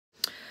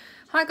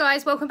Hi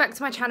guys, welcome back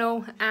to my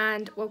channel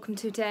and welcome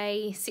to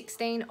day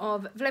 16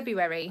 of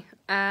Vlebruary.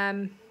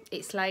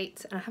 It's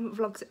late and I haven't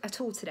vlogged at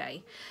all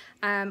today.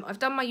 I've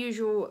done my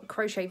usual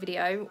crochet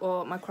video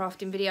or my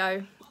crafting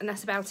video and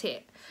that's about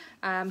it.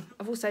 I've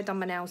also done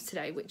my nails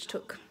today, which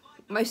took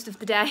most of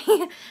the day.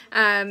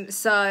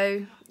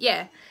 So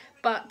yeah,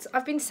 but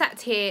I've been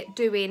sat here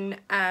doing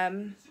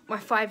my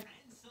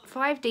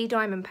 5D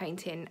diamond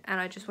painting and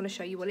I just want to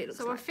show you what it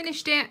looks like. So I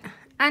finished it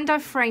and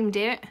I've framed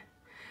it.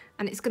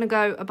 And it's going to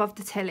go above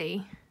the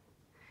telly,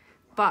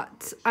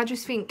 but I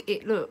just think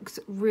it looks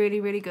really,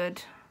 really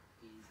good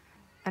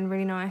and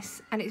really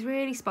nice, and it's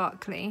really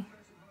sparkly.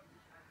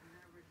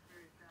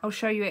 I'll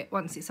show you it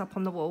once it's up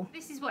on the wall.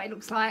 This is what it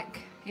looks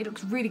like. It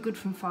looks really good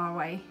from far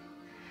away.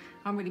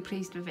 I'm really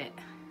pleased with it.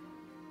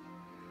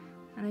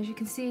 And as you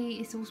can see,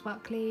 it's all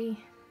sparkly.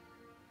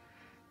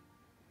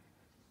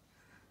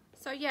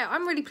 So yeah,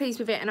 I'm really pleased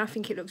with it and I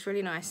think it looks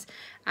really nice.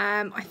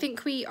 I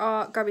think we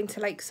are going to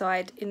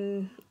Lakeside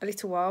in a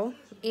little while.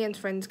 Ian's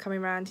friend's coming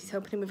around, he's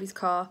helping him with his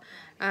car,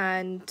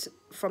 and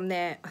from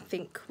there I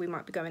think we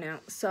might be going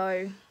out.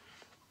 So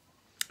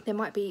there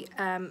might be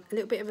a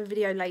little bit of a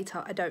video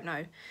later, I don't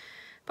know.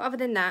 But other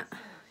than that,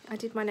 I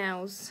did my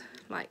nails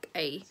like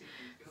a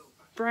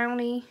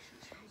brownie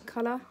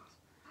colour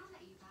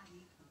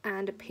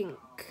and a pink.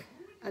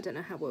 I don't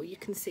know how well you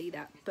can see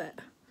that, but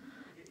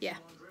yeah.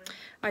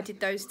 I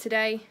did those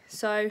today,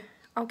 so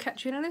I'll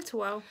catch you in a little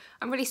while.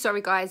 I'm really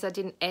sorry guys I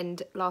didn't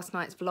end last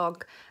night's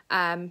vlog,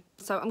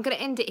 so I'm going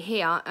to end it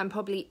here and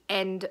probably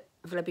end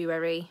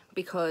Vlebruary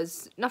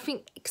because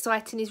nothing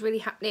exciting is really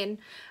happening.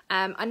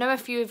 I know a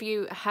few of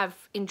you have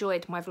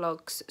enjoyed my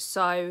vlogs,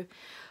 so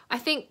I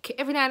think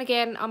every now and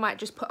again I might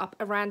just put up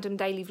a random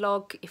daily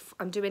vlog if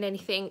I'm doing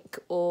anything,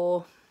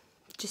 or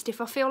just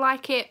if I feel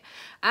like it.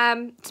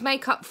 To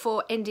make up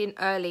for ending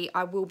early,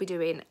 I will be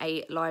doing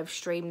a live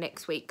stream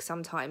next week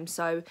sometime,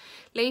 so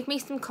leave me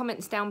some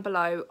comments down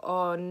below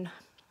on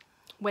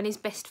when is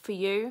best for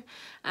you.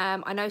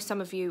 I know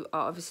some of you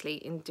are obviously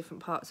in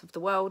different parts of the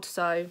world,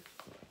 so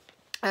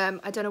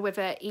I don't know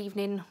whether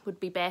evening would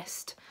be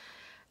best.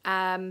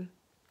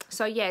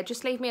 So yeah,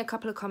 just leave me a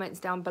couple of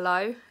comments down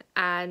below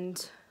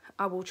and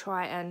I will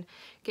try and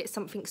get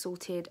something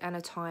sorted and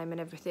a time and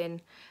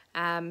everything.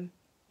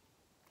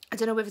 I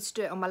don't know whether to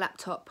do it on my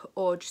laptop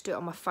or just do it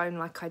on my phone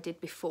like I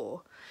did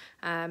before,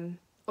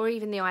 or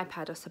even the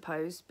iPad I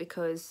suppose,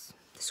 because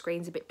the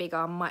screen's a bit bigger,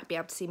 I might be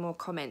able to see more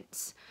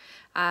comments.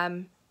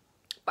 But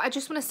I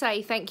just want to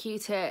say thank you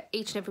to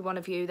each and every one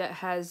of you that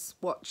has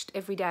watched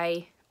every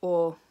day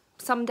or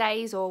some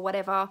days or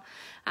whatever,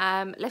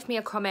 left me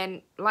a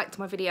comment, liked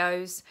my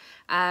videos.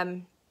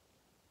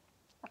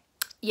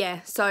 Yeah,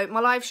 so my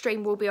live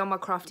stream will be on my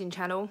crafting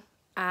channel.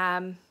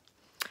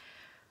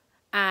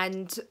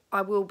 And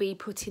I will be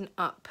putting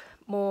up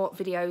more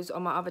videos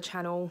on my other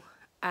channel.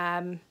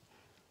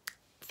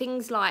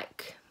 Things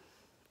like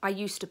I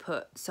used to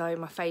put, so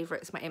my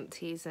favourites, my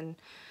empties and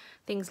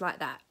things like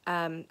that.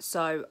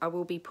 So I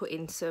will be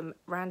putting some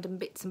random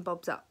bits and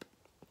bobs up.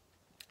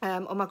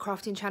 On my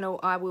crafting channel,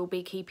 I will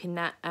be keeping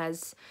that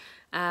as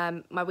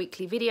my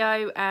weekly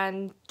video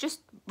and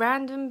just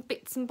random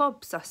bits and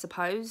bobs, I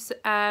suppose.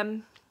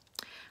 I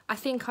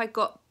think I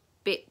got a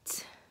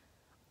bit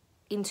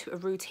into a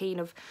routine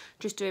of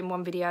just doing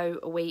one video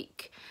a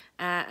week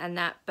and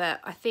that, but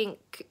I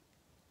think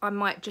I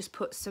might just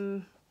put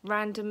some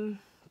random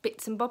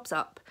bits and bobs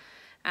up,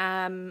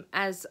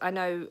 as I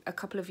know a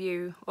couple of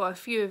you or a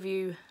few of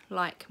you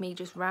like me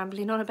just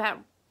rambling on about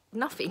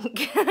nothing.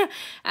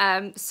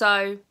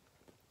 So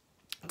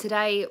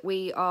today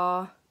we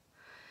are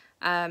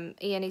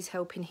Ian is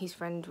helping his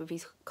friend with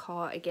his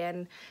car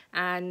again,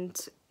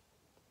 and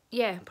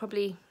yeah,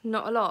 probably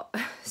not a lot.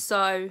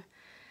 So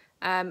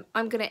I'm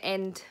going to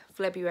end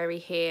Vlebruary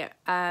here.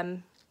 I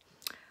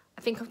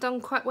think I've done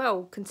quite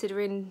well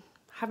considering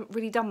I haven't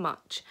really done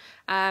much.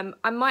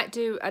 I might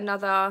do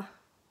another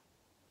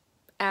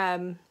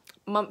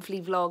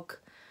monthly vlog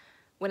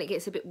when it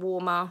gets a bit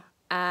warmer.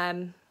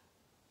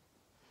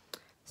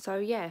 So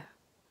yeah,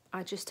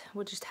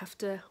 we'll just have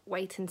to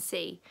wait and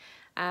see.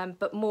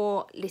 But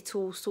more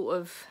little sort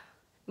of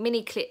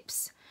mini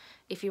clips,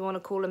 if you want to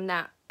call them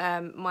that,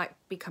 might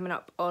be coming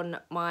up on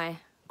my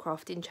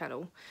crafting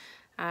channel.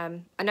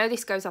 I know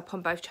this goes up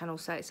on both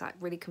channels, so it's like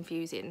really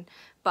confusing,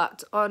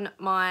 but on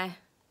my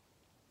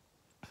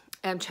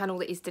channel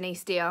that is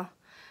Denise Deer,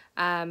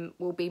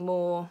 will be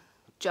more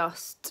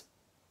just,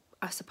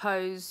 I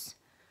suppose,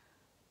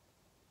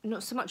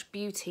 not so much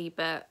beauty,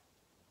 but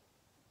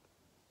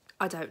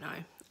I don't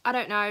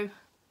know,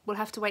 we'll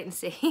have to wait and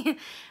see.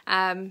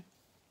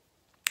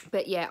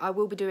 But yeah, I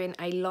will be doing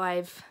a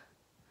live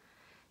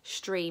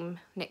stream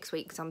next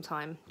week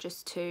sometime,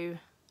 just to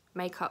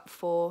make up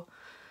for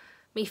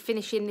me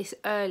finishing this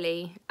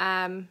early.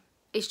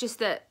 It's just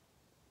that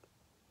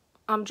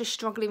I'm just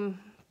struggling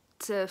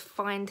to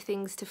find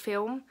things to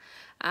film,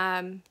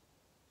 and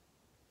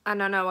I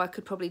know I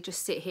could probably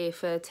just sit here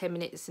for 10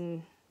 minutes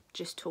and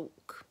just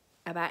talk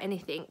about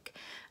anything,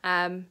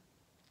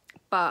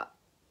 but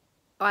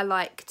I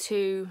like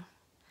to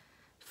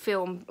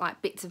film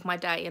like bits of my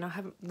day, and I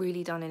haven't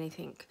really done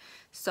anything.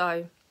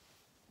 So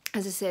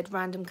as I said,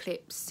 random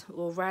clips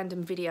or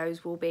random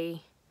videos will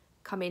be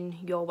coming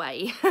your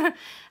way.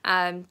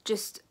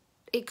 Just,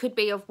 it could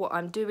be of what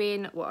I'm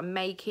doing, what I'm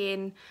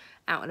making,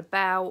 out and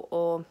about,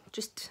 or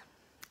just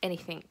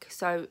anything.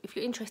 So if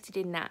you're interested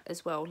in that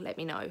as well, let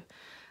me know.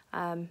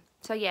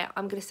 So yeah,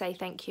 I'm going to say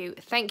thank you.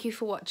 Thank you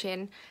for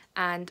watching,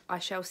 and I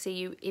shall see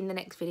you in the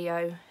next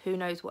video. Who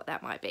knows what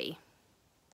that might be.